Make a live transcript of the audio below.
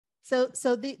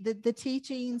So the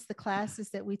teachings, the classes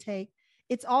that we take,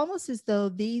 it's almost as though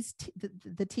the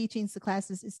teachings, the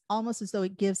classes, is almost as though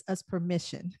it gives us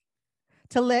permission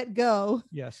to let go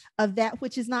Yes. of that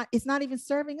which is not, it's not even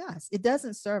serving us. It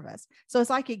doesn't serve us. So it's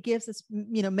like it gives us,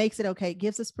 makes it okay. It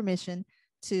gives us permission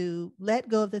to let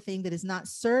go of the thing that is not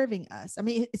serving us. I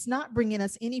mean, it's not bringing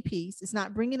us any peace. It's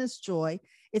not bringing us joy.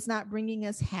 It's not bringing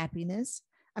us happiness.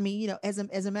 I mean, as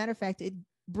a matter of fact, it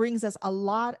brings us a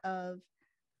lot of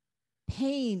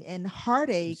pain and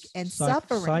heartache and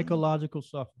suffering, psychological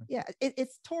suffering. Yeah,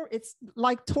 it's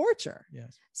like torture.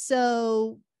 Yes.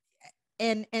 So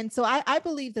so I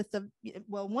believe that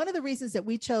one of the reasons that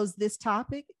we chose this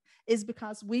topic is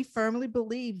because we firmly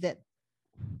believe that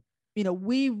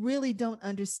we really don't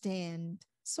understand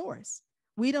source.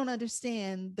 We don't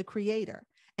understand the creator,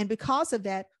 and because of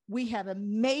that, we have a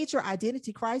major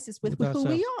identity crisis with who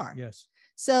we are. Yes.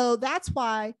 So that's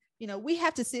why we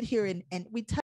have to sit here and we